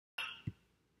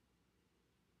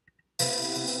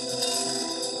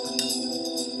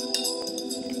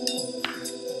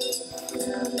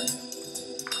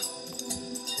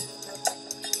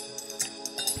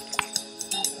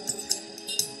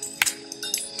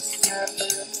Good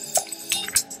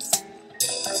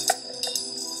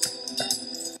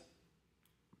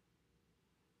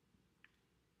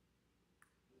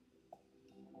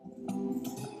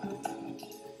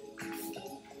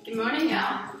morning,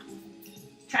 y'all.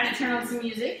 Trying to turn on some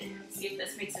music, see if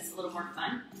this makes this a little more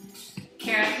fun.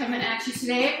 Kara coming at you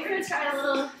today. We're going to try a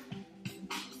little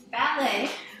ballet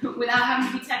without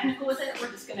having to be technical with it.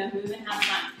 We're just going to move and have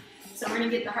fun. So we're going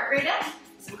to get the heart rate up,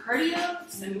 some cardio,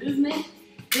 some movement.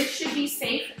 This should be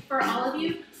safe for all of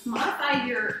you. Modify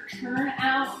your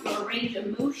turnout, your range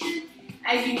of motion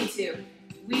as you need to.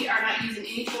 We are not using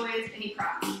any toys, any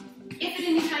props. If at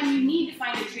any time you need to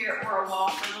find a chair or a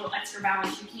wall for a little extra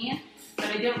balance, you can, but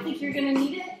I don't think you're going to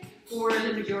need it for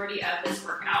the majority of this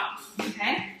workout,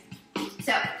 okay?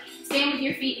 So, stand with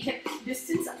your feet hip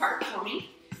distance apart for me,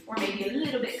 or maybe a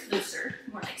little bit closer,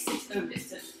 more like 6 bone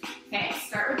distance. Okay,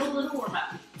 start with a little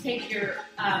warm-up. Take your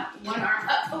one arm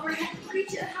up overhead,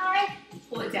 reach it high,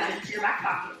 pull it down into your back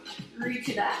pocket, reach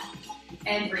it up,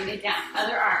 and bring it down.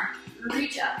 Other arm,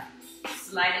 reach up,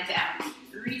 slide it down,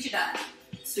 reach it up,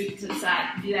 sweep it to the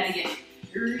side. Do that again.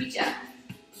 Reach up,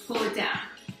 pull it down,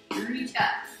 reach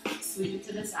up, sweep it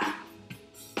to the side.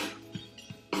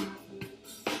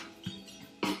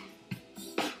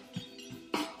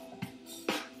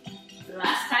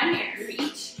 Last time here,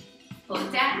 reach, pull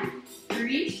it down,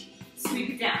 reach,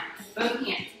 sweep it down. Both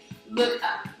hands, look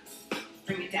up,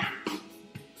 bring it down,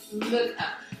 look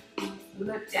up,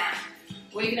 look down.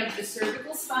 Waking up the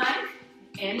cervical spine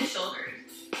and the shoulders.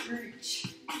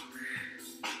 Reach.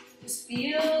 Just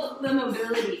feel the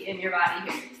mobility in your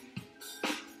body here.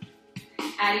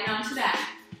 Adding on to that,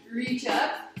 reach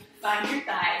up, find your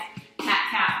thighs,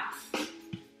 cat-cow.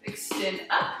 Extend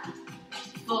up,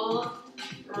 full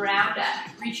round up.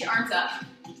 Reach your arms up,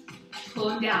 pull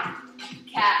them down,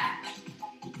 cat,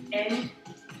 and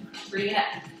bring it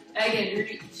up. Again,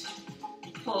 reach,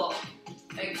 pull,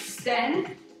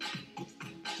 extend,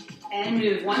 and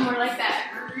move. One more like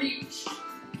that. Reach,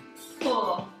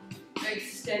 pull,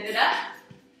 extend it up,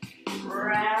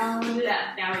 round it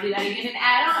up. Now we do that again and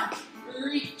add on.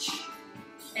 Reach,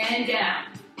 and down.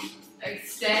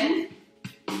 Extend,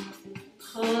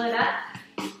 pull it up,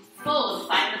 fold,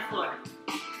 find the floor.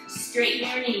 Straighten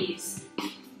your knees,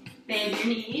 bend your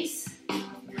knees,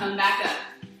 come back up.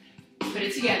 Put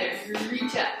it together,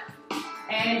 reach up,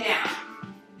 and down.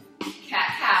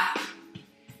 Cat-cow.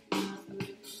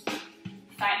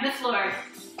 Find the floor,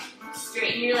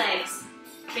 straighten your legs,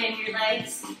 bend your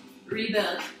legs,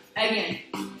 rebuild. Again,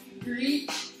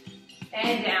 reach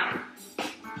and down.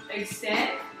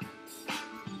 Extend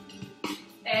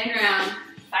and round.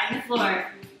 Find the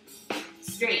floor,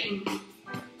 straighten,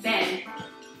 bend,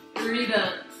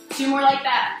 rebuild. 2 more like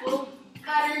that, full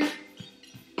pattern.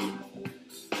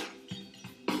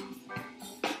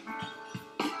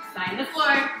 Find the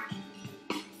floor.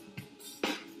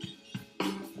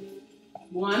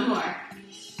 1 more.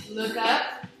 Look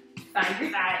up, find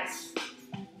your thighs.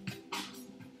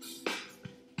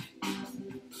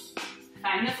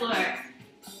 Find the floor.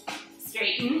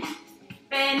 Straighten,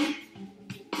 bend,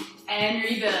 and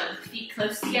rebuild. Feet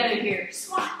close together here.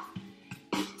 Squat.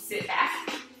 Sit back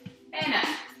and up.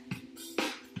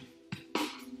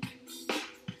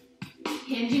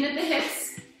 Hinging at the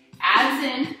hips. Abs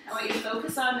in. I want you to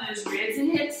focus on those ribs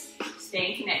and hips.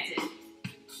 Staying connected.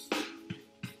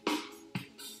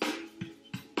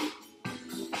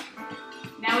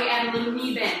 Now we add a little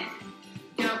knee bend.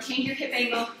 Don't change your hip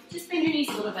angle. Just bend your knees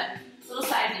a little bit. Little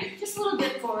side view. Just a little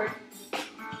dip forward.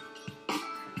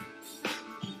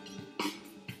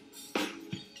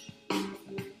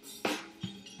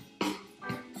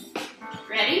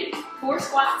 Ready? 4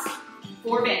 squats,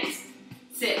 4 bends.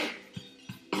 Sit.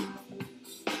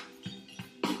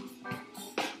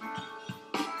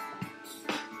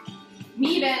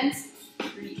 Knee bends.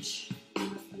 Reach.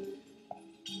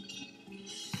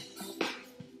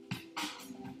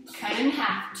 Cut in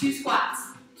half. 2 squats.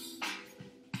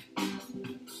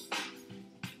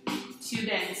 2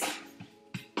 bends.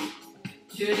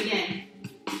 Do it again.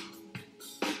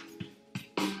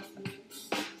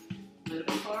 A little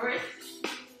bit forward.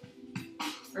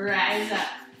 Rise up.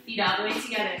 Feet all the way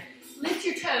together. Lift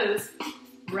your toes.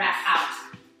 Wrap out.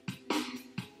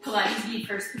 Pilates V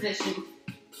first position.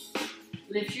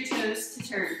 Lift your toes to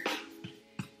turn.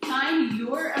 Find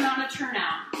your amount of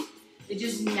turnout. It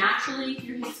just naturally,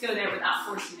 your hips go there without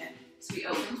forcing it. So we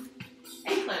open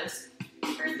and close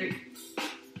for 3.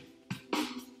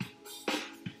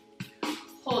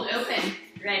 Hold open.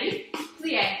 Ready?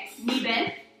 Plie. Knee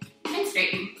bend and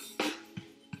straighten.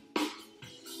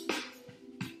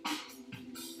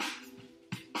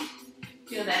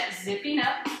 Feel that zipping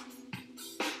up.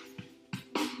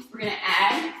 gonna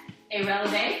add a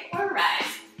releve or a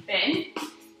rise. Bend,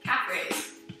 calf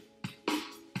raise.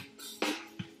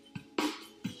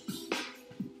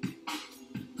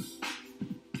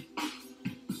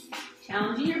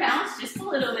 Challenging your balance just a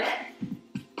little bit.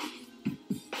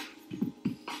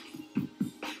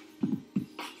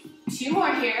 Two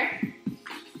more here.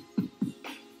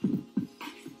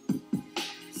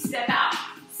 Step out.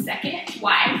 Second,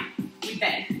 wide, we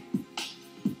bend.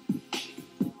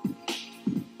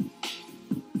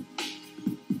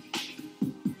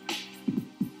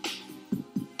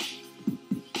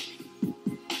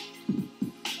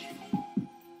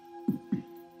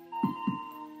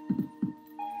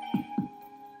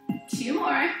 Two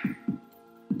more.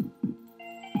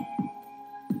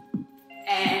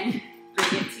 And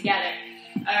bring it together.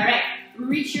 All right,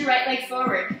 reach your right leg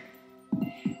forward.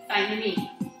 Find the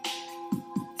knee.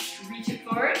 Reach it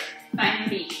forward, find the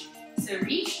knee. So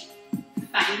reach,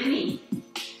 find the knee.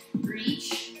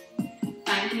 Reach,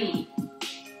 find the knee.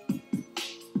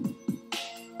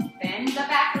 Bend the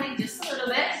back leg just a little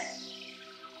bit.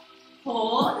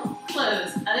 Hold,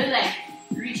 close, other leg.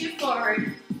 Reach it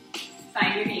forward,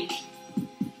 find your knee.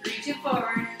 Reach it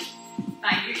forward,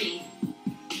 find your knee.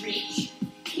 Reach,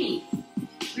 knee.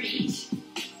 Reach,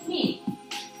 knee.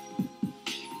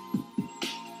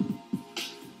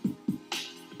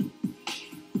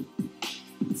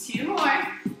 Two more.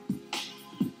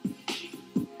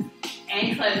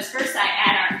 And close. First side,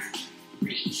 add arms.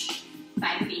 Reach,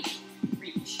 find the knee.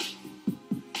 Reach.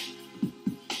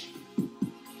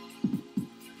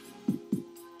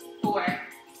 Four.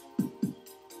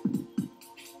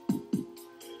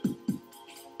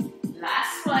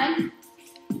 Last one.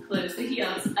 Close the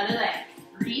heels, other leg.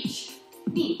 Reach,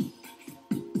 knee.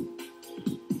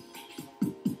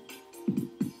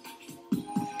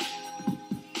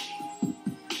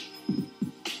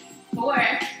 Four.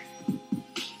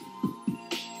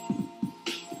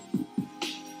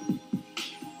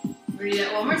 We're gonna do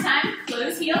that one more time.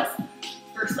 Close heels.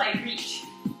 First leg, reach,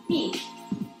 knee.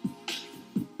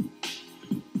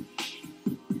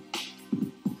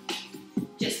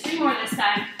 Just three more this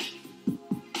time.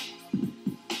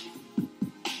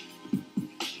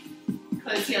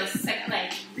 Close heels, second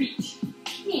leg, reach,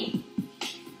 knee.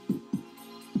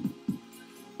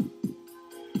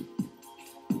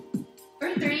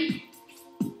 For 3,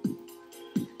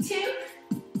 2,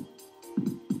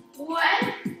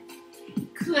 1.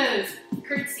 Close,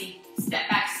 curtsy, step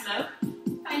back slow,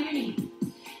 find your knee.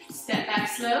 Step back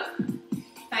slow,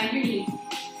 find your knee.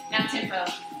 Now tempo.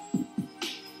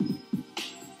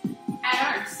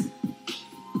 Add arms.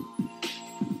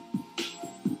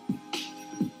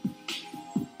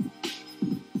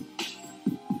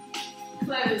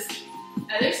 Close.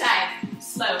 Other side.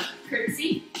 Slow.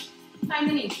 Curtsy. Find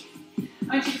the knee.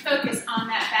 I want you to focus on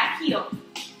that back heel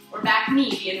or back knee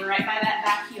being right by that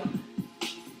back heel.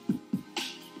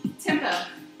 Tempo.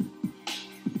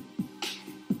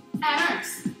 Add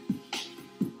arms.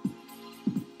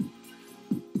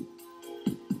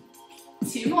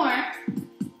 Two more.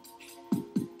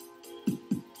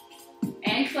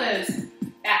 And close.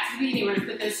 Back to the beginning. We're going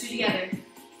to put those two together.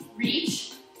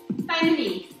 Reach. Find the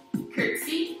knee.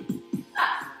 Curtsy,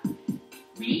 up.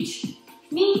 Reach,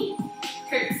 knee,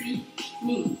 curtsy,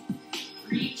 knee.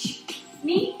 Reach,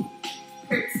 knee,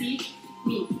 curtsy,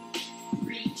 knee.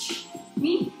 Reach,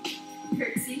 knee,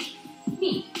 curtsy,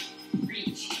 knee.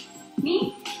 Reach,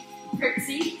 knee,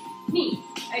 curtsy, knee.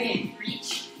 Again,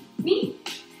 reach, knee,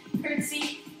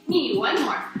 curtsy, knee. One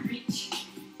more. Reach,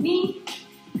 knee,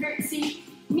 curtsy,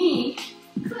 knee.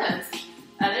 Close.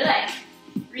 Other leg.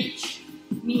 Reach,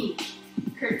 knee,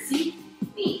 curtsy,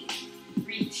 knee.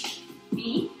 Reach,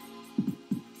 knee.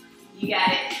 You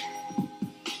got it.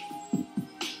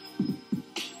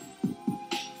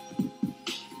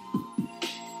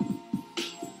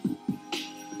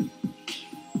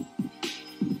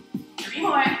 Three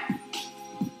more.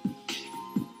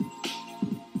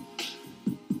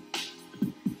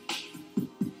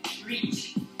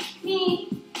 Reach, knee,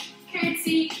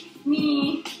 curtsy,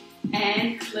 knee,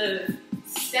 and close.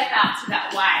 Step out to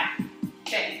that wide.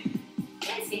 Okay.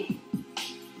 Dancing.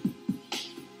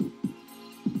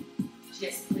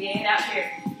 Just play it out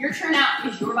here. Your turnout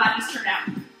is your body's turnout.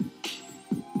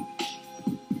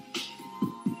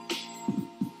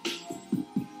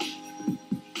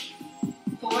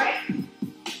 Four,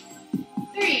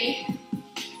 3,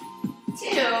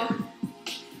 2,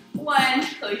 1.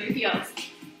 Close your heels.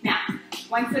 Now,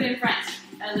 one foot in front.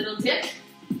 A little dip,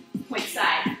 point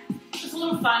side. Just a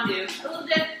little fondue. A little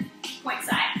dip, point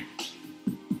side.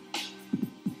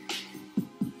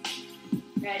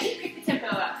 Ready? Pick the tempo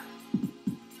up.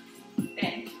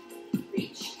 Bend,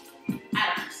 reach,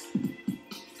 add arms.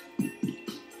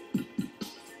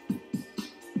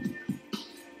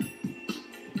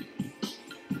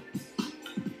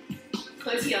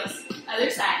 heels, other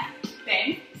side,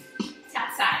 bang,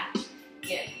 tap side,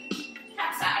 give,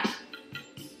 tap side,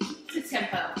 to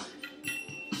tempo.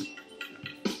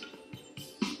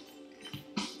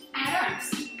 Add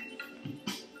arms.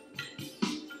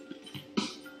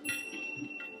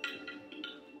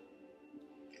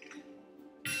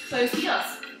 Close heels,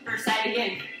 first side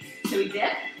again. So we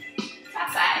dip,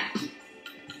 tap side.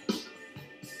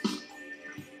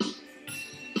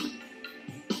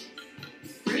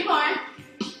 Three more.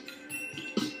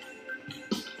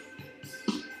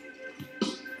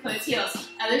 Close heels,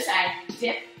 other side,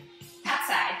 dip, tap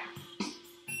side.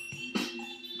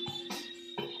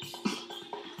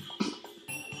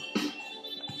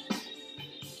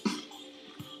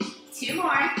 Two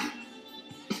more.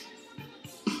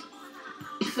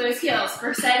 Close heels,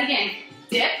 first side again,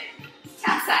 dip,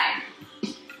 tap side.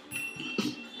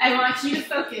 I want you to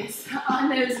focus on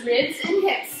those ribs and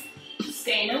hips,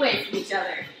 staying away from each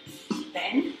other.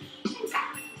 Bend and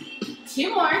tap.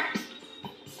 Two more.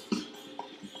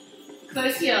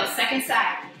 Close heels, second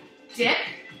side, dip,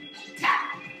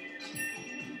 tap.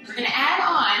 We're gonna add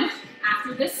on,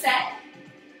 after this set,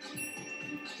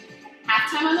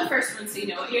 half time on the first one so you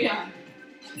know what you're doing.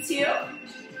 2,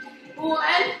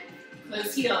 1,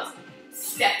 close heels.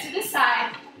 Step to the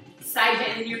side, side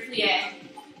bend in your plie,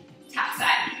 tap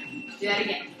side. Do that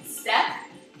again. Step,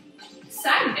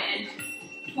 side bend,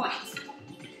 point.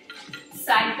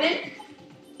 Side bend,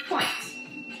 point.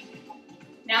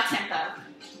 Now tempo.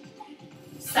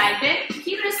 Side bend,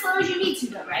 keep it as slow as you need to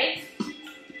though, right?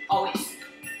 Always.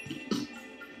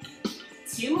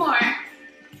 2 more.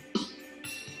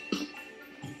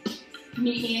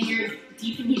 Meet me in your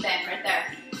deep knee bend right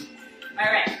there.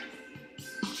 All right.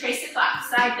 Trace the clock,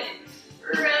 side bend.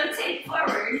 Rotate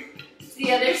forward to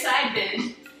the other side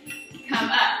bend. Come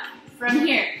up. From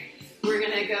here, we're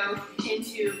gonna go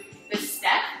into the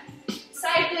step,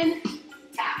 side bend,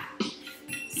 tap.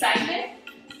 Side bend,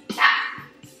 tap.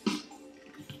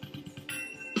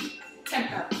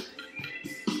 Tempo.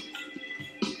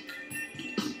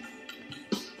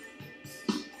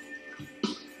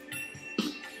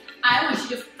 I want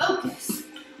you to focus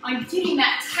on getting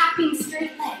that tapping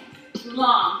straight leg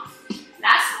long.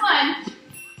 Last one.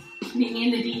 Meet me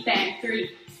in the deep bend. 3,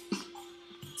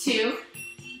 2,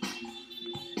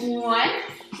 1.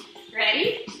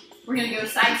 Ready? We're gonna go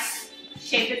side,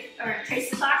 shape it, or trace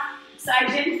the clock. Side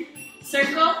bend,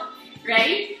 circle.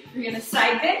 Ready? We're gonna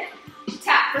side bend,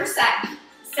 tap first side.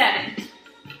 7.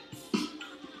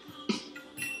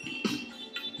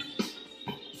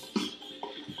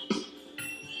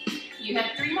 You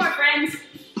have 3 more, friends.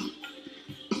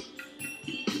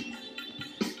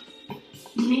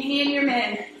 Meet me in your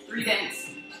mid. 3 bends.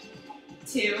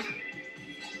 2,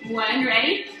 1.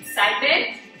 Ready? Side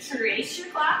bend. Trace your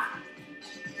clock.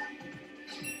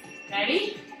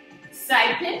 Ready?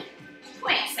 Side bend.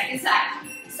 Point. Second side.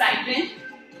 Side bend.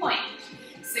 Point.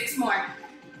 6 more.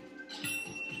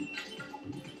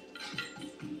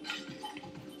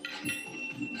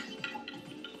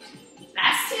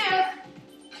 Last 2.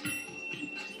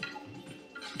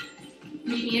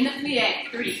 Meet me in the plie.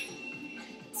 3,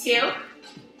 2,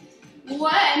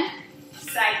 1.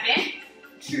 Side bend.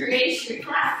 Trace your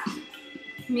clock.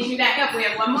 Meet me back up. We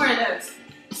have 1 more of those.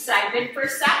 Side bend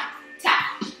first side.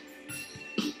 Tap.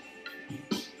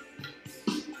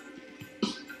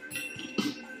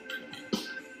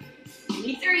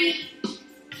 Maybe 3.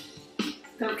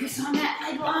 Focus on that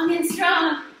leg long and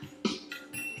strong.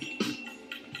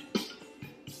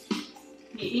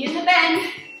 Meet me in the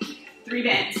bend. 3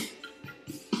 bends.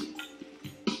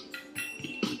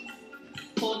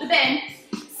 Hold the bend.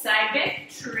 Side bend.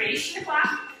 Trace your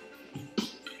clock.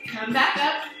 Come back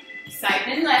up. Side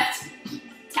bend left.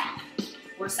 Tap.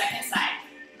 Or second side.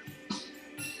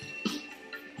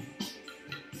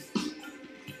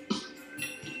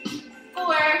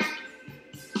 Four.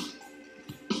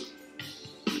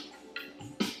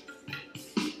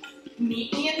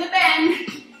 Meet me in the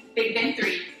bend. Big bend.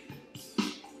 3,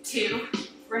 2.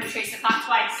 We're going to trace the clock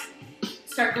twice.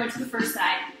 Start going to the first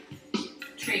side.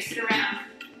 Trace it around.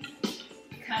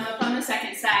 Come up on the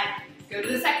second side. Go to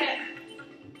the second.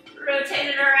 Rotate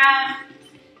it around.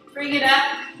 Bring it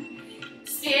up.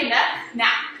 Stand up.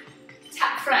 Now,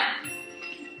 tap front.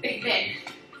 Big bend.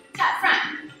 Tap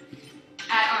front.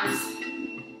 Add arms.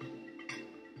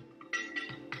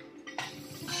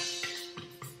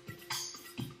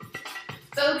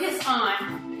 Focus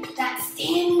on that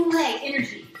standing leg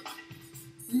energy.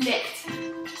 Lift.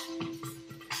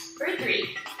 For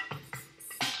 3,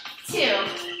 2,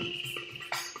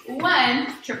 1.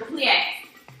 Triple plie.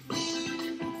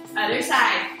 Other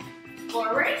side.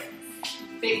 Forward.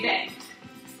 Big bend.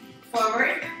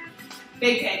 Forward.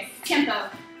 Big bend.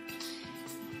 Tempo.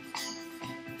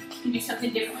 You can do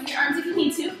something different with your arms if you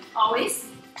need to, always.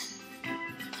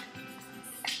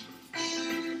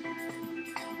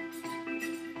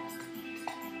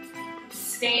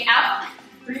 Stay out.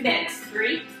 3 bends.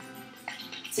 3,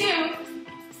 2,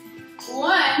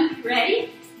 1.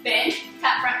 Ready? Bend.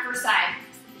 Tap front first side.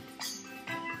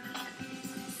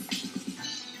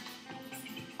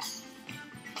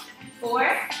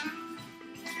 4.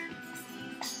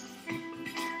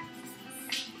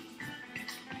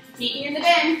 Meet me in the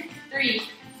bend. 3,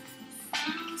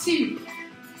 2,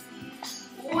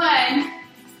 1.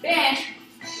 Bend.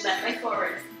 Left leg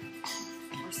forward.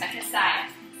 Or second side.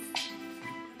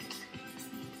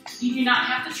 You do not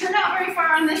have to turn out very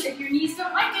far on this. If your knees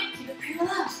don't like it, keep it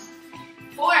parallel.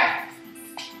 4.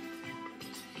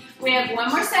 We have one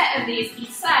more set of these each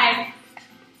side.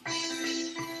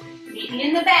 Meet me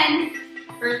in the bend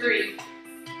for 3,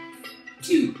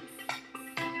 2,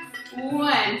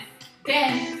 1.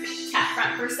 Bend. Tap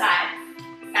front first side.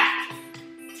 Back.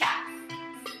 Tap.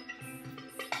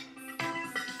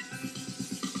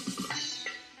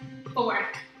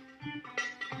 4,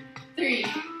 3,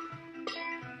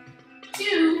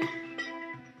 2,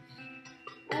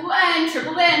 1.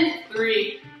 Triple bend.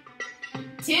 3,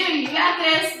 2. You got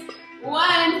this.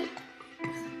 1.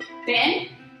 Bend.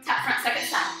 Tap front second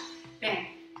side. Bend.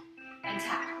 And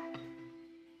tap.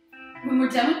 When we're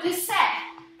done with this set,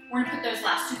 we're going to put those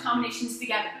last 2 combinations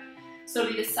together. So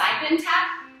it'll be the side bend tap,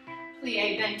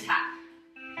 plie bend tap.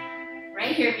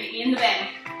 Right here, meet me in the bend.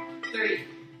 3,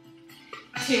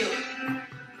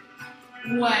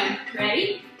 2, 1.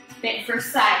 Ready? Bend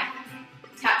first side.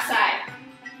 Tap side.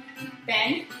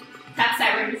 Bend. Tap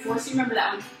side. We're going to do 4, so you remember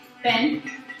that one. Bend.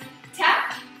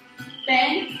 Tap.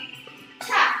 Bend.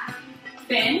 Tap.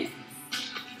 Bend.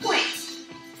 Point.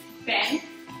 Bend.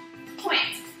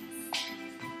 Point.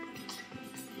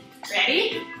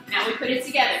 Ready? Now we put it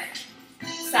together.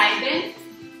 Side bend,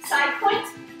 side point,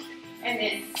 and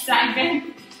then side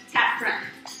bend, tap front.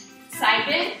 Side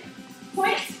bend,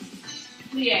 point,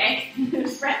 plie,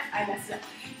 front, I messed it up.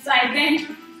 Side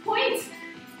bend, point,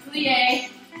 plie,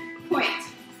 point.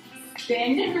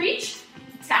 Bend and reach,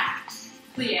 tap,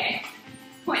 plie,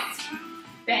 point.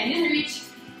 Bend and reach,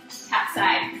 tap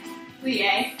side,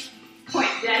 plie, point.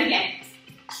 Do that again.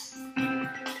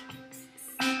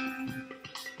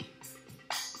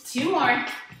 2 more.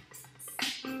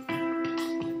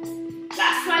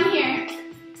 Last one here.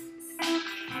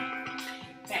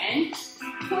 Bend,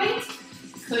 point,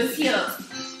 close heels.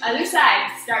 Other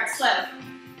side, start slow.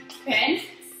 Bend,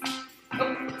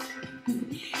 oh.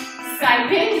 Side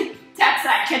bend, tap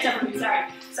side. Catch up with me, sorry.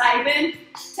 Side bend,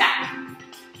 tap.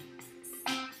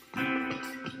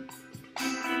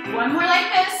 1 more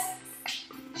like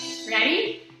this.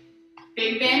 Ready?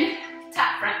 Big bend,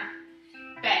 tap front.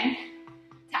 Bend,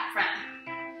 tap front.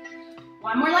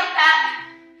 1 more like that.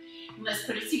 Let's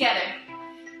put it together.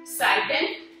 Side bend,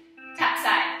 tap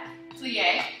side,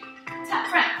 plie, tap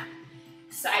front.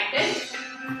 Side bend,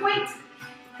 point,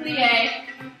 plie,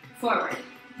 forward.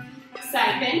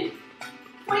 Side bend,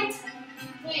 point,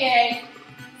 plie,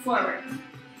 forward.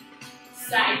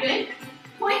 Side bend,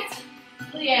 point,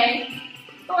 plie,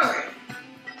 forward.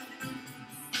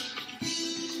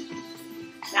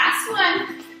 Last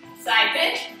one. Side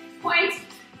bend, point,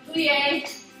 plie,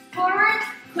 forward.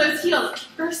 Close heels.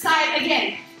 First side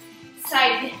again.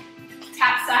 Side bend,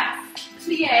 tap side,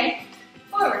 plie,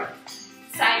 forward.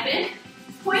 Side bend,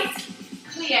 point,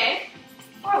 plie,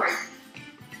 forward.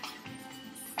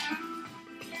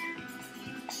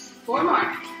 4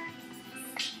 more.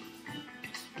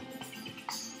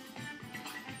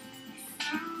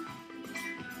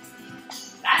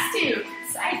 Last 2.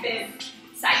 Side bend,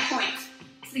 side point,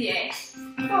 plie,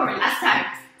 forward. Last time.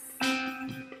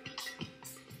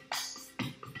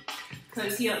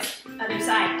 Close heels. Other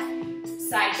side.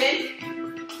 Side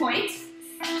bend, point,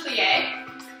 plie,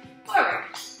 forward.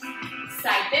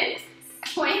 Side bend,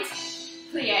 point,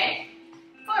 plie,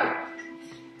 forward.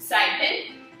 Side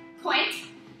bend, point,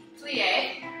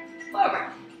 plie,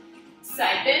 forward.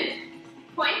 Side bend,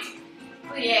 point,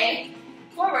 plie,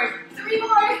 forward. 3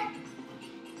 more.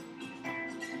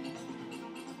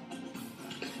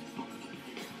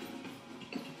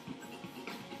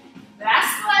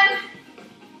 Last one.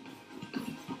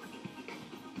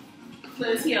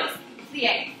 Close heels.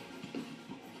 Plie.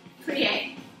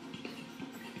 Plie.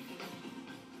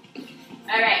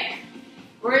 All right.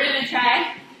 We're going to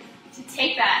try to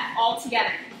take that all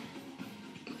together.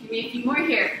 Give me a few more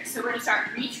here. So we're going to start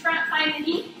reach front, find the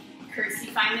knee. Curtsy,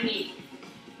 find the knee.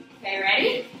 Okay,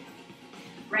 ready?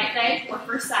 Right leg or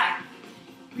first side.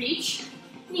 Reach,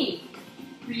 knee.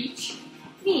 Reach,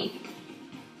 knee.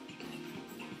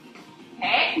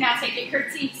 take it,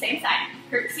 curtsy, same side.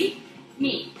 Curtsy,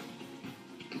 knee.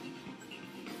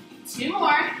 2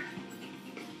 more.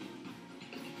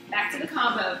 Back to the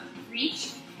combo.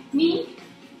 Reach, knee,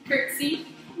 curtsy,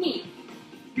 knee.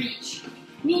 Reach,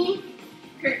 knee,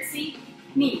 curtsy,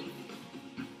 knee.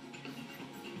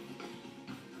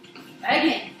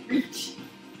 Again, reach,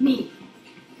 knee,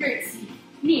 curtsy,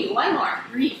 knee. 1 more.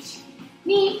 Reach,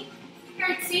 knee,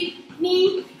 curtsy,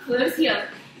 knee. Close heel.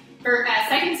 For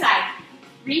second side.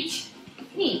 Reach,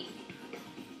 knee.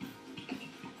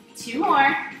 2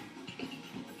 more.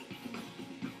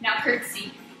 Now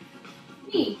curtsy,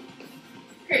 knee,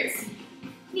 curtsy,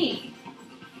 knee.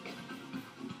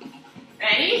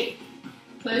 Ready?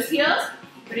 Close heels,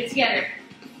 put it together.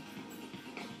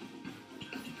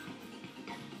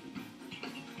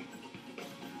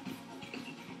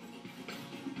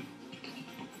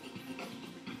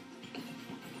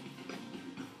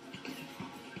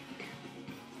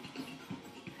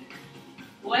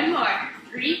 One more.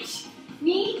 Reach,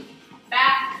 knee,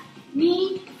 back,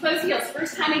 knee, close heels.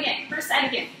 First time again, first side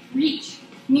again. Reach,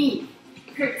 knee,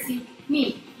 curtsy,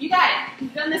 knee. You got it.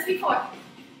 You've done this before.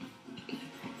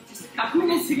 Just a couple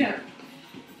minutes ago.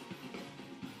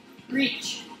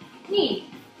 Reach, knee,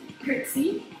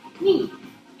 curtsy, knee.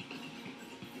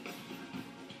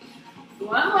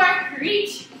 1 more.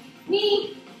 Reach,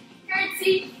 knee,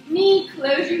 curtsy, knee.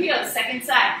 Close your heels. Second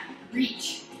side.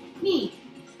 Reach, knee,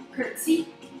 curtsy,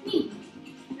 knee.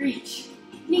 Reach,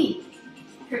 knee,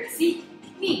 curtsy,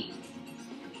 knee.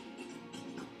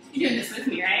 You're doing this with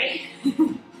me, right?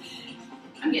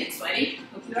 I'm getting sweaty.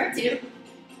 Hope you are too.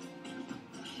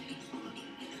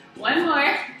 1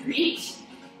 more. Reach,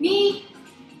 knee,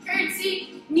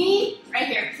 curtsy, knee. Right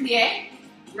here. Plie,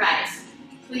 rise.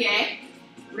 Plie,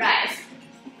 rise.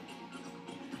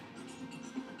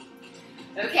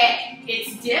 Okay,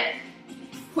 it's dip,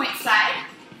 point side,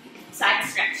 side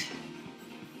stretch.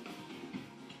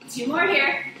 2 more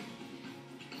here.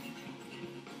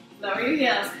 Lower your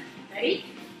heels. Ready?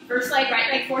 First leg,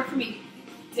 right leg forward for me.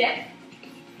 Dip,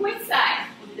 point side.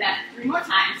 We'll do that 3 more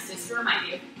times just to remind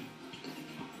you.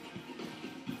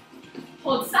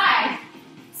 Hold side,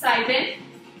 side bend,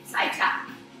 side tap.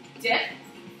 Dip,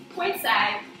 point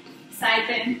side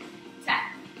bend,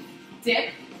 tap.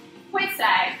 Dip, point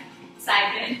side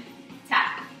bend,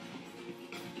 tap.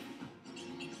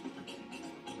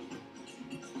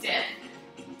 Dip,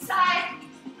 side,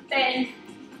 bend,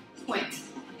 point.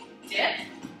 Dip,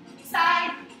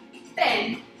 side,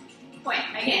 bend, point.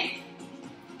 Again.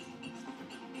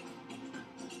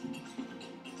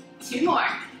 2 more.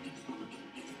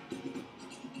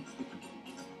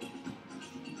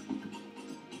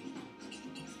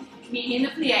 Meet me in the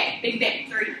plie. Big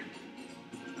bend. 3,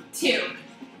 2,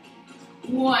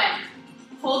 1.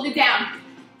 Hold it down.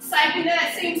 Side bend to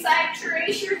that same side.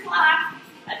 Trace your clock.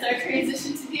 That's our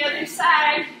transition to the other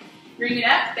side. Bring it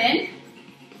up, bend,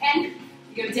 and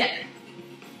go dip.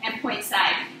 And point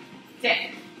side.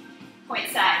 Dip. Point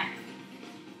side.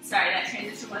 Sorry, that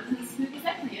transition wasn't as smooth as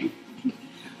I planned.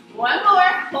 1 more.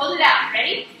 Hold it out.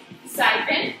 Ready? Side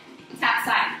bend, tap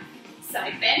side.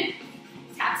 Side bend,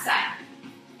 tap side.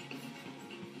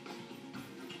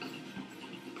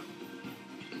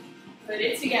 Put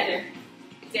it together.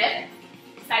 Dip,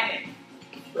 side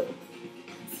bend.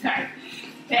 Sorry.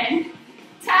 Bend,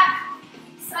 tap,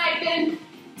 side bend,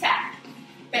 tap.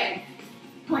 Bend,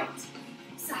 point,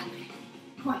 side bend,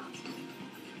 point.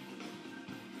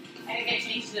 I think I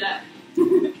changed it up.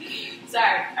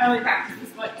 Sorry, I only practiced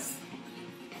this once.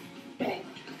 Bend,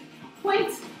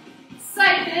 point,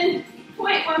 side bend,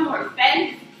 point. 1 more.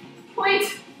 Bend, point,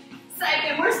 side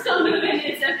bend. We're still moving.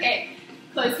 It's okay.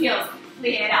 Close heels.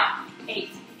 Plie it out. 8.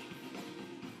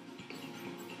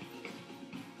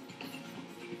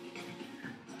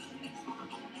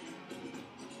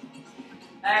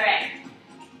 All right.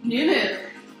 New move.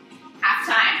 Half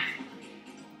time.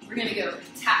 We're going to go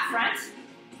tap front,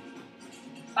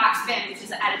 box bend, which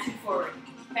is an attitude forward.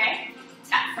 Okay?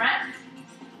 Tap front,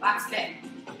 box bend.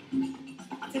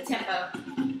 It's a tempo.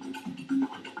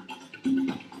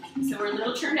 So we're a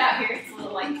little turned out here. It's a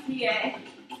little like plie.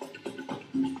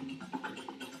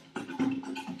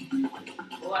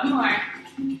 1 more.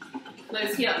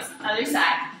 Close heels. Other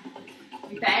side.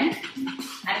 We bend.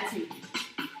 Attitude.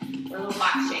 Or a little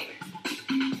box shape.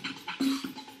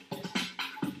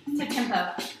 To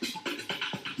tempo.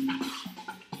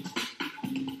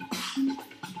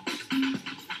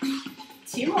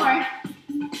 Two more.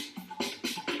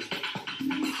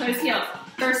 Close heels.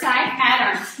 First side,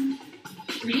 add arms.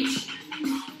 Reach.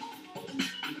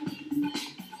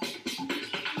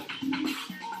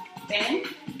 Bend.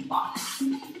 Box.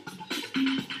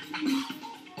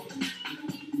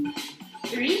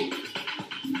 3,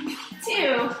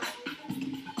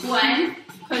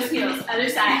 close heels, other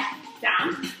side,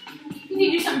 down. You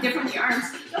need to do something different with your arms,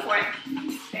 go for it.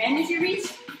 Bend as you reach,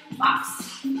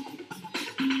 box.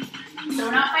 So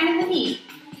we're not finding the knee.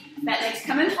 That leg's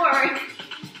coming forward.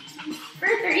 For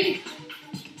 3,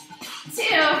 2,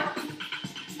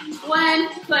 1,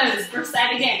 close. First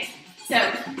side again. So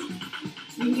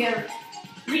you can go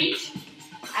reach,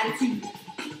 attitude.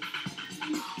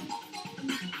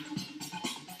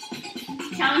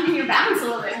 Challenging your balance a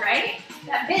little bit, right?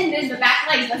 That bend in the back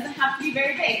leg doesn't have to be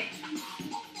very big.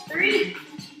 3,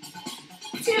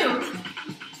 2,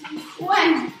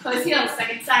 1. Close heels,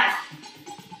 second side.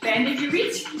 Bend as you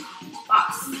reach,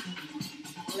 box.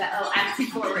 That little attitude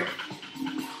forward.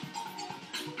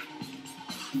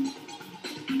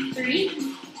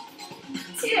 3,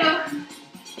 2,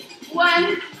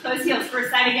 1. Close heels, first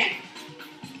side again.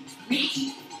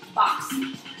 Reach, box.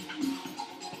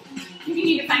 If you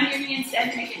need to find your knee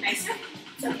instead to make it nicer,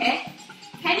 it's okay.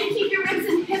 Can you keep your ribs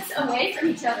and hips away from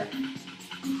each other?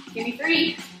 Give me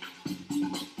 3,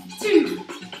 2,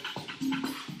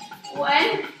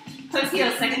 1. Close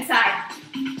heels, second side.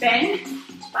 Bend,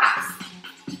 box.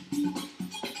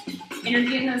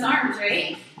 Energy in those arms,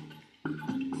 right?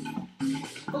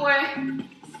 4,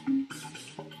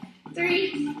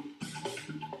 3,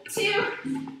 2,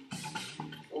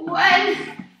 1.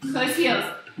 Close heels.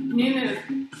 New move.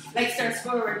 Leg starts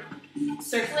forward.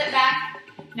 Circle it back.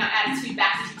 Now attitude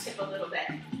back as you tip a little bit.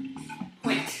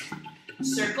 Point.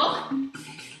 Circle.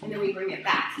 And then we bring it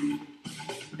back.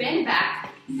 Bend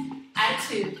back.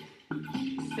 Attitude.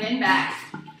 Bend back.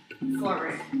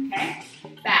 Forward. Okay?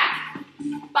 Back.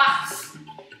 Box.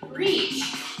 Reach.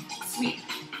 Sweep.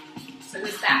 So it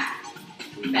goes back.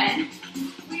 We bend.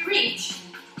 We reach.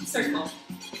 Circle.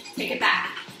 Take it back.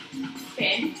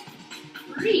 Bend.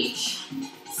 Reach.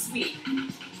 Sweep.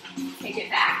 Take it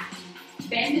back.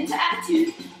 Bend into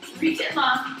attitude. Reach it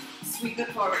long. Sweep it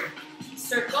forward.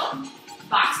 Circle.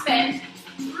 Box bend.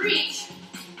 Reach.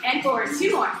 And forward.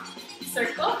 2 more.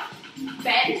 Circle.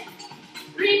 Bend.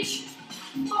 Reach.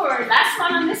 Forward. Last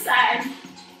one on this side.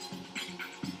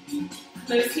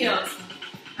 Close heels.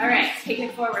 All right. Take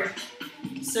it forward.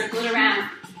 Circle it around.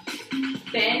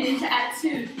 Bend into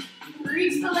attitude.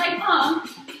 Reach the leg long.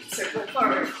 Circle it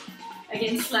forward.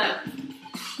 Again, slow.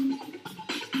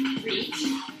 Reach.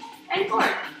 And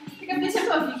forward. Pick up the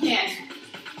tempo if you can.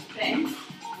 Bend.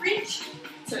 Reach.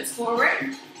 So it's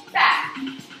forward. Back.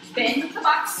 Bend with the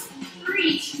box.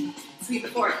 Reach. Sweep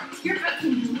it forward. Your foot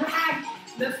can drag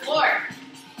the floor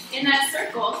in that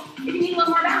circle if you need a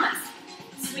little more balance.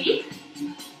 Sweep.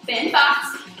 Bend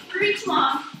box. Reach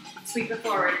long. Sweep it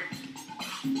forward.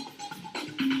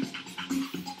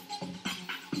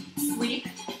 Sweep.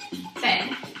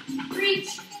 Bend.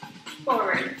 Reach.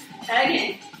 Forward.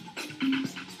 Again.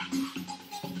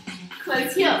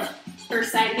 Close heels.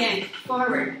 First side again.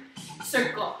 Forward.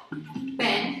 Circle.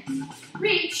 Bend.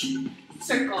 Reach.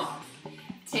 Circle.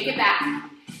 Take it back.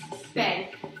 Bend.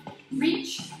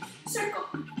 Reach. Circle.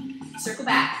 Circle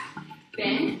back.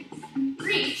 Bend.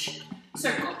 Reach.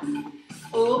 Circle.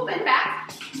 Open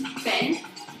back. Bend.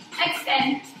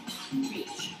 Extend.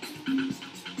 Reach.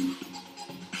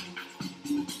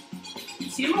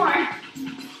 2 more.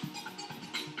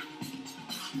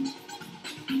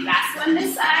 Last one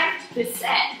this side, this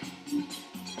set.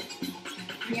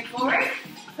 Bring it forward,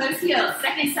 close heels,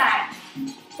 second side.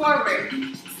 Forward,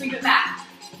 sweep it back.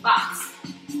 Box,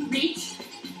 reach,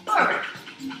 forward.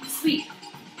 Sweep,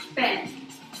 bend,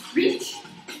 reach,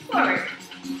 forward.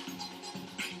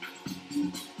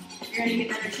 You're gonna get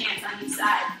another chance on each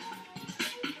side.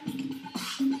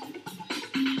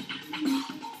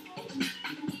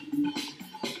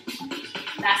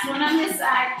 Last one on this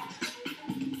side.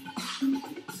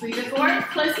 Sweep it forward,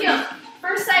 close heels.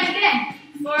 First side again.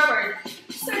 Forward,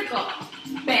 circle,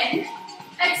 bend,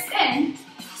 extend,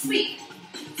 sweep.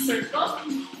 Circle,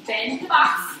 bend the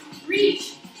box,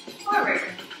 reach, forward,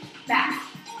 back,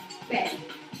 bend,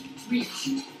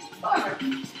 reach, forward,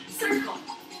 circle.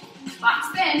 Box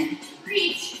bend,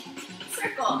 reach,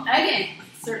 circle. Again,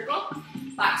 circle,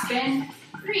 box bend,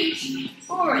 reach,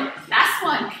 forward. Last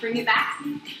one, bring it back.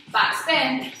 Box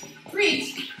bend,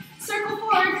 reach, circle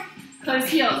forward, close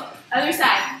heels. Other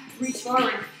side, reach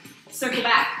forward, circle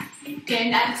back,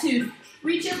 bend attitude,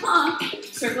 reach it long,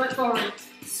 circle it forward,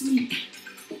 sweep.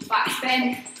 Box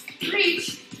bend,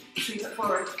 reach, sweep it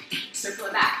forward, circle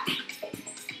it back.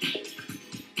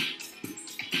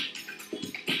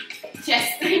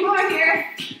 Just 3 more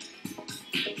here.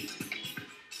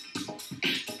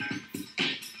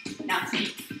 Now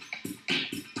 2.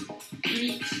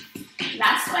 Reach.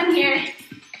 Last one here.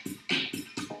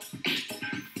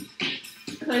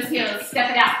 Close heels,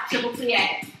 step it out, triple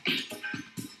plie.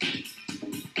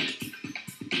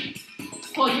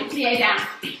 Hold your plie down.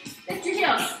 Lift your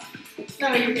heels.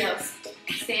 Lower your heels.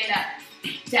 Stand up.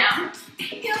 Down.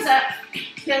 Heels up.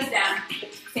 Heels down.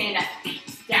 Stand up.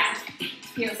 Down.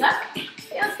 Heels up.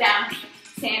 Heels down.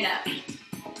 Stand up.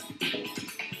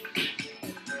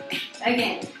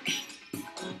 Again.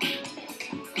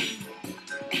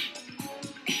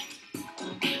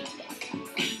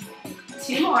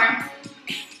 Two more.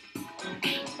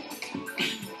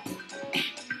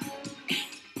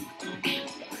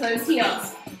 Close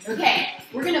heels. Okay,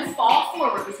 we're gonna fall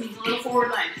forward, which means a little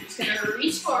forward lunge. You're just gonna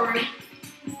reach forward,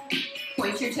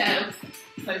 point your toe,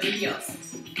 close your heels.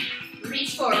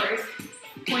 Reach forward,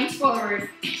 point forward,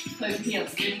 close your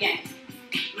heels. Do it again.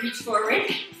 Reach forward,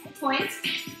 point,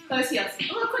 close heels.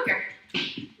 A little quicker.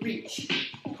 Reach,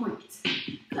 point,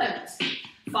 close.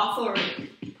 Fall forward,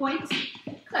 point,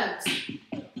 close.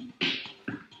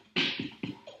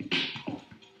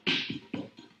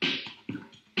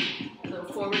 A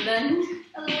little forward lunge,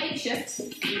 a little weight shift,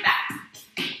 and back.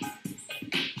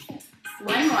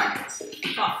 One more.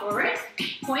 Fall forward,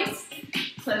 point,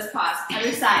 close, pause.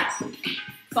 Other side.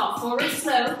 Fall forward,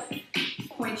 slow,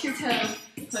 point your toe,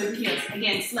 close your heels.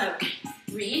 Again, slow.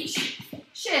 Reach,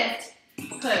 shift,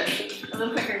 close. A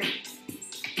little quicker.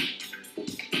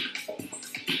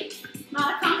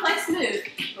 Not a complex move,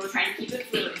 but we're trying to keep it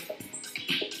fluid.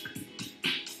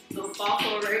 Little fall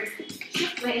forward,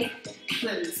 shift weight,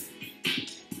 close.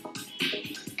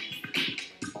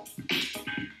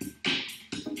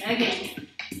 Again.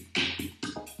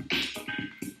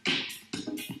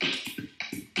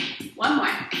 One more.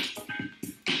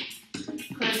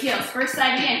 Close heels. First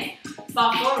side again.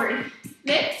 Fall forward,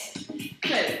 lift,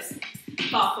 close.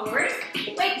 Fall forward,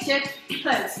 weight shift,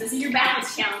 close. This is your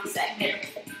balance challenge set here.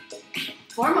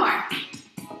 Four more.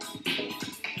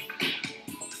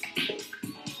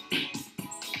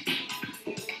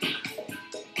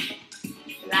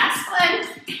 Last one.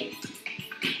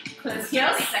 Close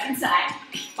heels, second side.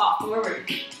 Fall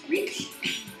forward, reach,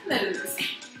 close.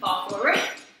 Fall forward,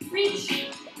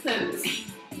 reach, close.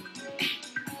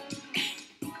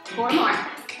 Four more.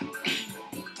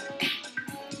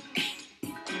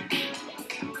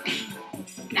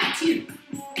 Now two.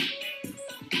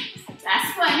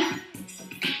 Last one.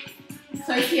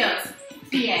 Close heels,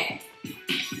 plie.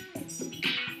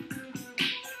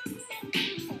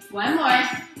 One more.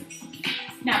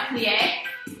 Now plie,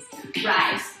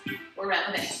 rise, or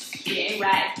relevant. Plie,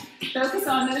 rise. Focus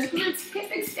on those glutes, hip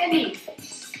extending.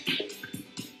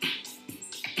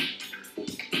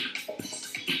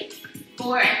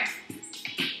 Four,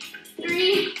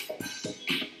 three,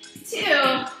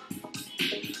 two,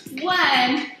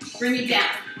 one. Bring it down.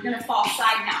 We're gonna fall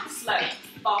side now, slow.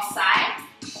 Fall side,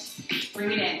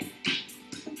 bring it in.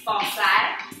 Fall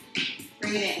side,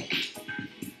 bring it in.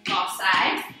 Fall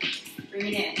side, bring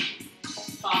it in.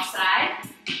 Fall side,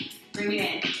 bring it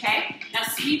in, okay? Now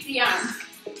sweep the arms,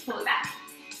 pull it back.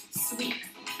 Sweep,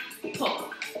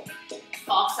 pull.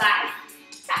 Fall side,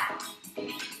 tap.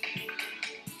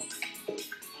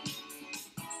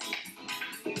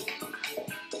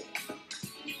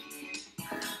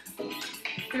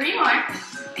 Three more.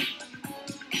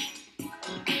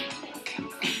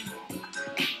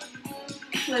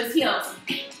 Close heels.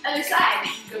 Other side,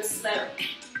 go slow.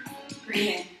 Bring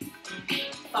it in.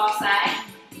 Fall side,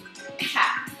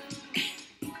 tap.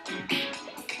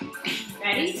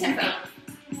 Ready? Tempo.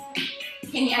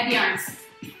 Can you add the arms?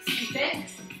 Sweep it,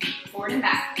 forward and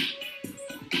back.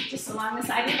 Just along the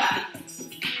side of your body.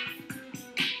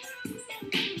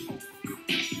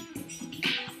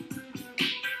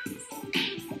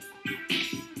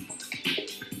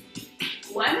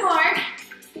 One more.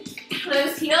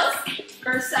 Close heels,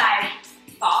 first side.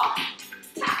 Fall,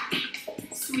 tap,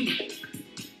 sweep.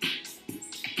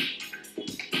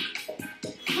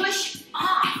 Push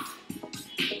off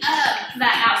of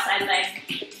that outside leg.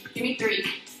 Give me 3,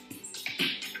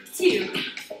 2,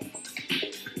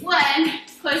 1.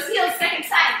 Close heels, second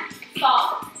side.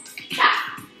 Fall,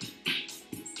 tap.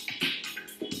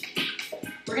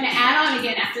 We're gonna add on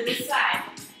again after this side.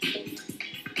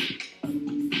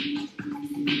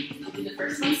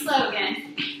 First one slow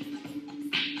again.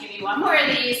 Give me one more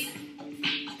of these.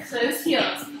 Close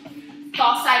heels.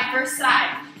 Fall side, first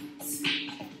side.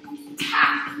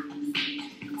 Tap.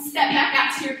 Step back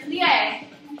out to your plie.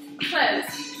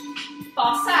 Close.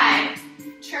 Fall side.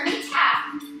 Turn and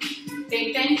tap.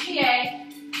 Big bend plie.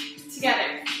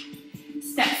 Together.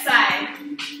 Step side.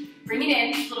 Bring it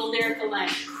in. Little lyrical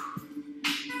lunge.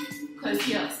 Close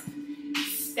heels.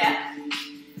 Step.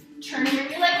 Turn and bring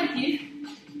your leg with you.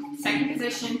 Second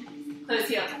position, close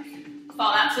heel.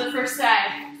 Fall out to the first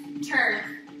side, turn,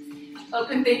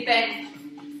 open big bend,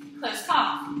 close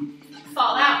top,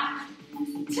 fall out,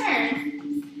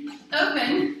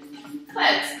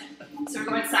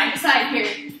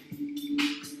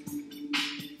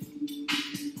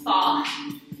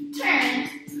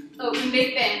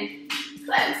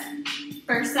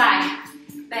 First side,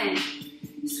 bend,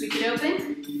 sweep it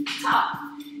open, top,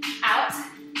 out,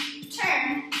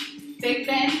 turn, big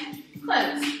bend,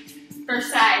 close.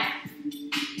 First side,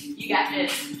 you got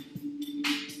this.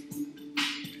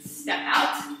 Step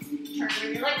out, turn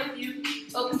bring your leg with you,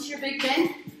 open to your big bend,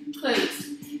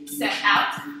 close. Step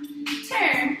out,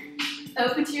 turn,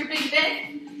 open to your big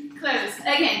bend, close.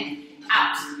 Again,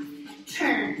 out,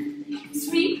 turn,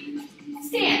 sweep,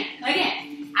 stand.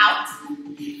 Again, out,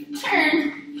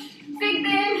 turn, big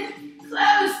bend,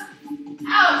 close,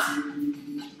 out,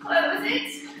 close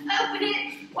it, open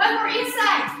it. One more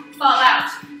inside, fall out,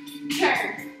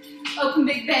 turn, open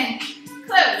big bend,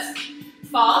 close,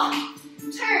 fall,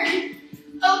 turn,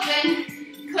 open,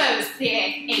 close. The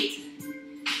 8,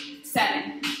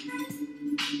 7.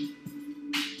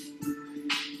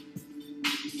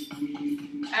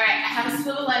 All right, I have a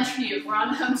swivel lunge for you. We're on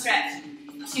the home stretch.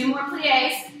 2 more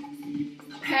plies,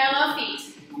 parallel feet.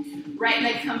 Right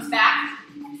leg comes back,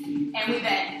 and we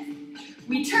bend.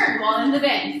 We turn while in the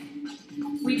bend.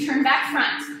 We turn back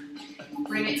front.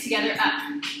 Bring it together up.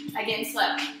 Again,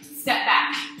 slow. Step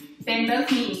back. Bend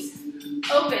both knees.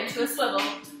 Open to a swivel.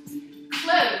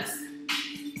 Close.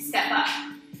 Step up.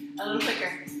 A little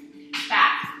quicker.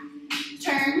 Back.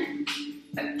 Turn.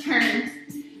 Turn.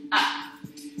 Up.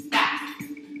 Back.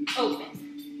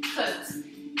 Open. Close.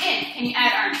 In. Can you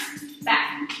add arms?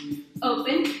 Back.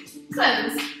 Open.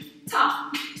 Close.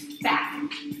 Top. Back.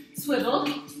 Swivel.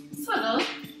 Swivel.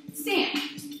 Stand.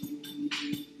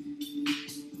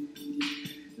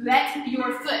 Let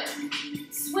your foot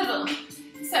swivel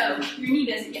so your knee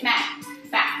doesn't get mad.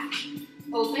 Back.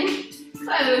 Open.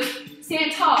 Close.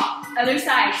 Stand tall. Other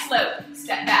side. Slow.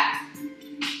 Step back.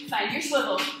 Find your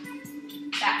swivel.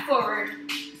 Back forward.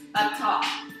 Up top.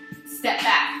 Step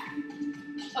back.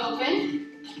 Open.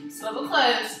 Swivel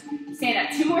close. Stand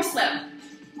up. 2 more slow.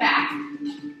 Back.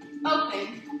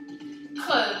 Open.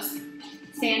 Close.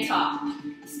 Stand tall.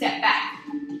 Step back.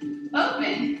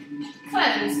 Open.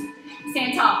 Close.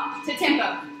 Stand tall. To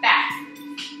tempo. Back.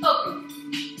 Open.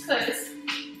 Close.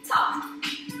 Tall.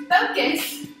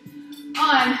 Focus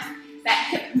on that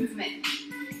hip movement.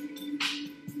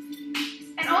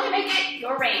 And only make it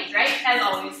your range, right? As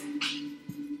always.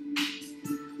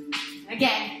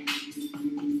 Again.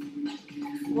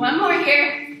 1 more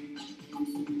here.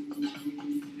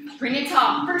 Bring it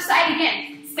tall. First side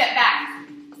again. Step back.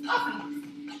 Open.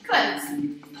 Close.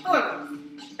 Forward.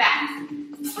 Back.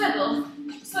 Swivel.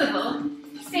 Swivel.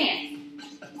 Stand.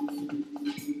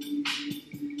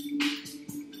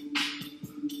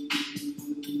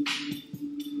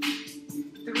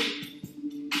 3.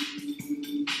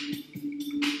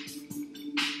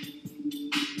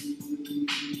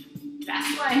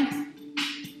 Last one.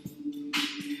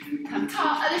 Come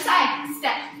tall. Other side.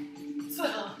 Step.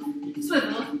 Swivel.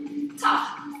 Swivel. Tall.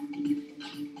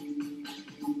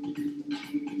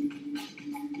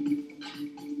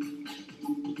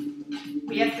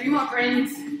 We have 3 more,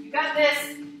 friends. You got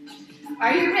this.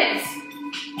 Are your ribs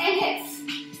and hips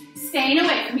staying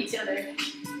away from each other?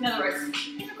 In other words,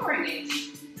 is your core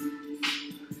engaged?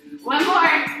 1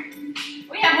 more.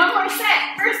 We have 1 more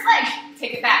set. First leg.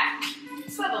 Take it back.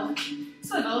 Swivel.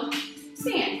 Swivel.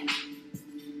 Stand.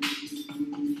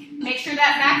 Make sure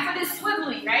that back foot is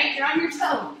swiveling, right? You're on your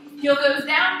toe. Heel goes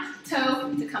down,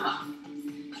 toe to come up.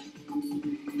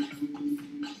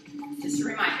 Just a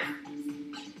reminder.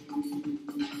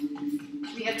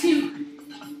 We have 2.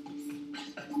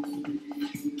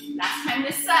 Last time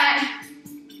this side.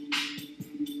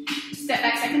 Step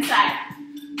back, second side.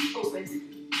 Open,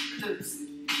 close,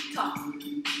 top.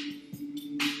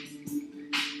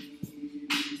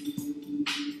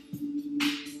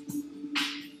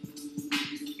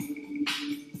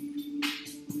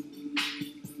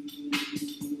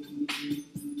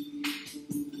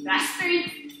 Last 3.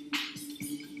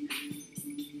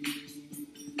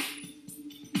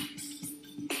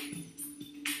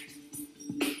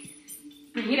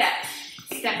 Bring it up.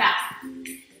 Step out.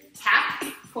 Tap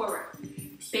forward.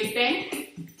 Big bend.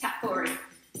 Tap forward.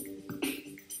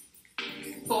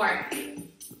 4.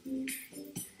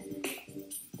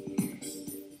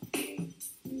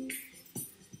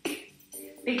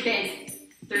 Big bend.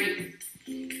 3,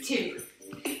 2,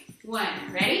 1.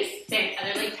 Ready? Bend.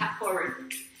 Other leg tap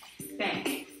forward.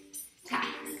 Bend. Tap.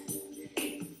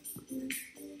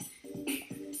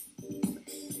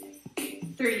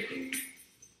 3,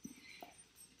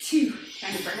 2.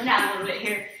 Trying to burn it out a little bit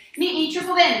here. Meet me,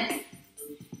 triple bend.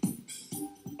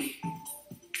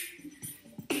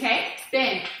 Okay,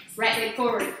 bend. Right leg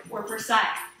forward or first side.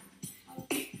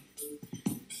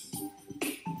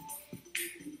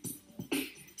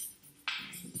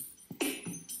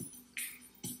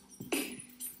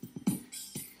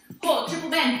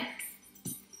 bend.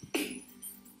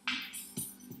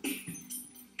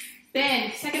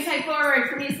 Bend. Second side forward.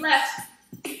 For me, it's left.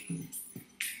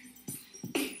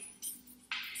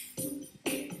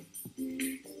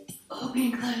 Open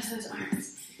and close those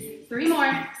arms. 3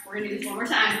 more. We're going to do this one more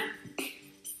time.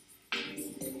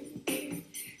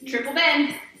 Triple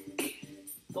bend.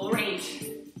 Full range.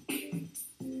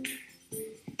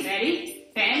 Ready?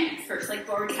 Bend. First leg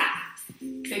forward, tap.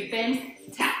 Big bend,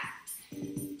 tap.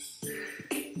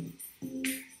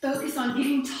 Focus on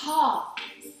getting tall.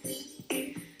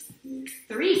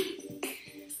 3,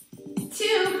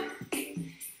 2,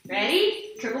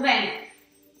 ready? Triple bend.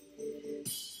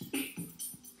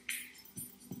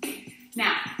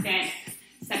 Now, bend.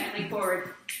 Second leg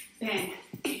forward, bend,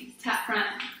 tap front.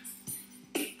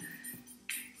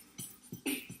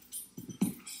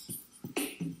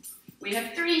 We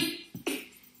have 3,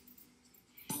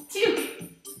 2,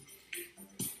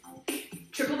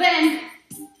 triple bend.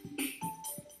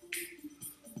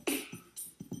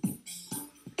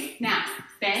 Now,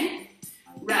 bend,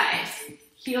 rise,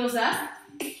 heels up,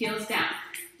 heels down.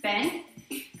 Bend,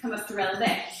 come up to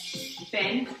releve.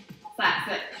 Bend, flat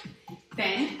foot.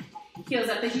 Bend, heels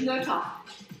up as you go tall.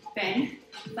 Bend,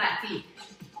 flat feet.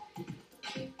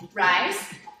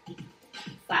 Rise,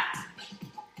 flat.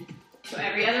 So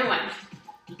every other one.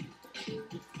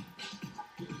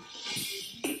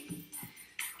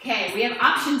 Okay, we have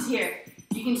options here.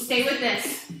 You can stay with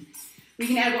this. We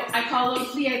can add what I call a little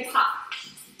plie pop,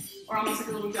 or almost like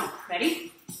a little jump.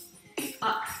 Ready?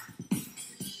 Up.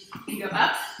 You go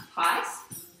up, pause,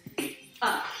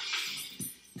 up,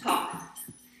 tall,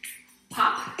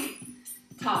 pop,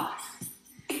 tall,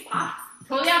 pop.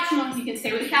 Totally optional. You can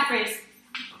stay with the calf raise.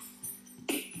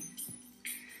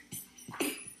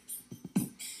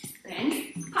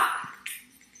 Bend, pop.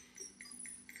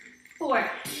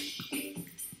 4,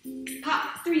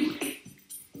 pop, 3,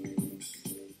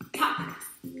 pop.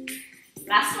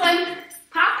 Last one,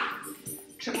 pop,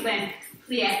 triple bend,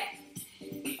 plie,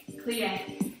 plie.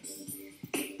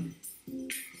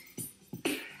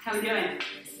 How we doing?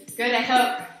 Good, I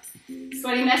hope.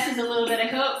 Sweaty messes a little bit, I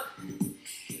hope.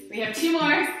 We have 2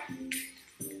 more.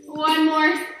 1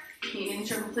 more. Even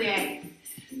triple plie.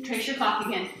 Trace your clock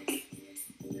again.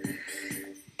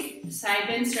 Side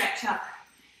bend, stretch up.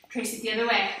 Trace it the other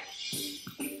way.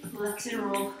 Flex and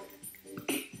roll.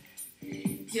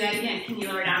 Do that again. Can you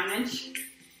lower down an inch?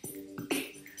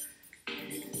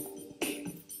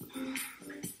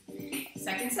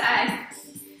 Second side.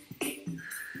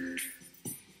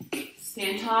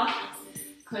 Stand tall.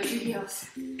 Close your heels.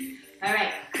 All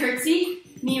right. Curtsy,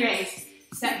 knee raise.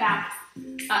 Step back.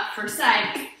 Up, first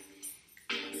side.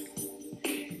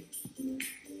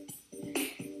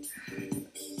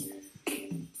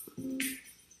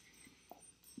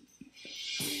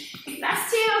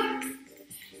 Last 2.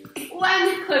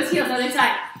 1, close heels, other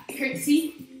side.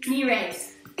 Curtsy, knee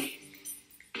raise.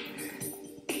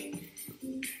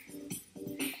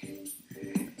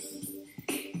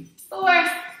 Four,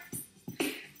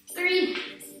 3,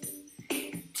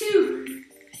 2,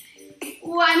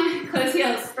 1, close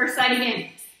heels, first side again.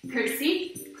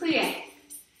 Curtsy, plie.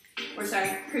 Or sorry,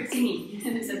 curtsy knee.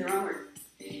 I said the wrong word.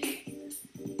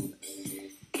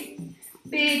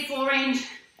 Big full range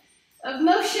of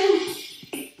motion.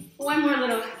 1 more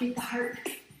little, get the heart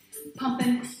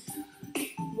pumping.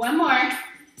 1 more.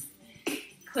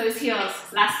 Close heels,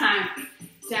 last time.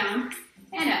 Down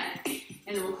and up.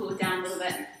 And then we'll cool it down a little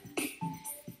bit.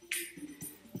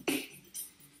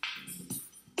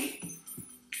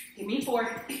 Give me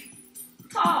 4.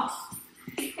 Tall.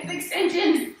 Hip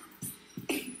extension.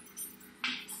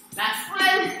 Last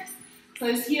one.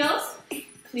 Close heels.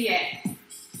 Plie.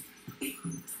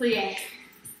 Plie.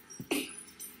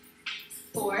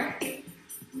 4,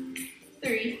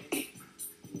 3,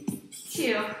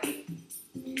 2,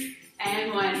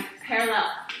 and 1. Parallel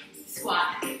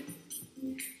squat.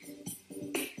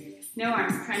 No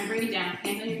arms. I'm trying to bring it down.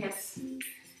 Hands on your hips.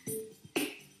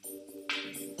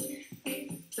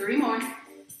 3 more.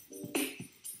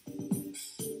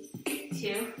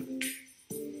 2,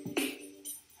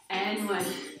 and 1.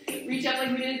 Reach up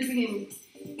like we did at the beginning.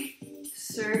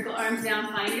 Circle arms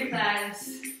down. Find your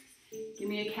thighs. Give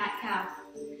me a cat-cow.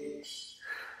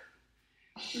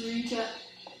 Reach up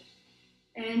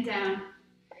and down.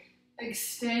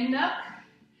 Extend up.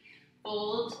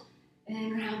 Fold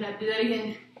and round up. Do that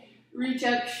again. Reach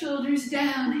up, shoulders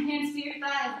down, hands to your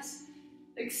thighs.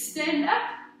 Extend up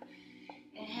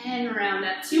and round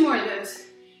up. 2 more of those.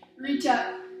 Reach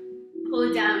up, pull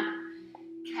it down.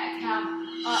 Cat-cow,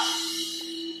 up,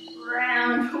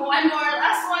 round. 1 more,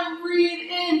 last one. Breathe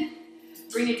in.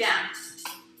 Bring it down.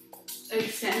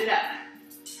 Extend it up.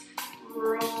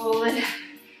 Roll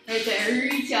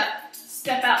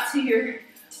Step out to your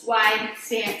wide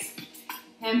stance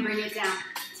and bring it down.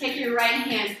 Take your right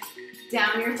hand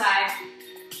down your thigh,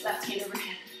 left hand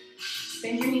overhead.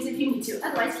 Bend your knees if you need to,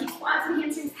 otherwise keep quads and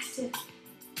hamstrings active.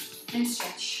 And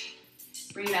stretch.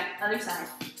 Bring it up, other side.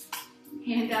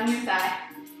 Hand down your thigh,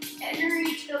 and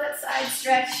reach, feel that side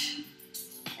stretch,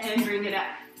 and bring it up.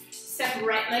 Step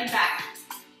right leg back.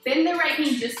 Bend the right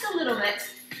knee just a little bit.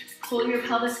 Pull your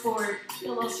pelvis forward,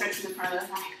 feel a little stretch in the front of the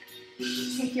thigh.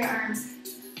 Take your arms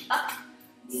up.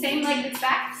 Same leg that's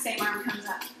back, same arm comes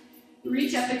up.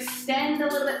 Reach up, extend a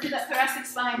little bit through that thoracic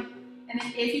spine, and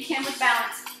then if you can with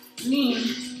balance,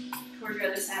 lean toward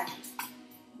your other side.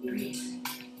 Breathe.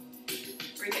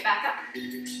 Bring it back up.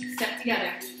 Step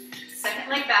together. Second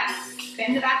leg back.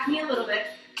 Bend the back knee a little bit.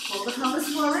 Pull the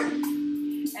pelvis forward.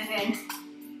 And then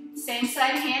same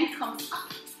side hand comes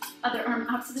up. Other arm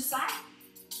out to the side.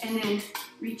 And then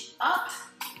reach up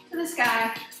to the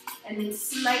sky. And then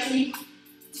slightly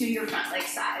to your front leg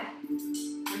side.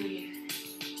 Breathe.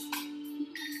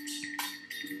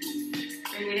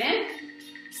 Bring it in.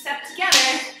 Step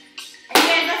together.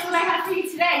 Again, that's what I have for you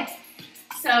today.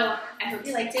 So I hope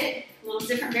you liked it. A little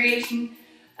different variation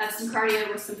of some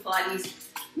cardio with some Pilates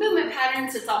movement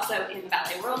patterns. It's also in the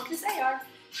ballet world because they are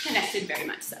connected very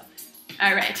much so.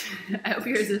 All right, I hope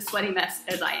you're as a sweaty mess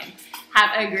as I am.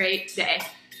 Have a great day.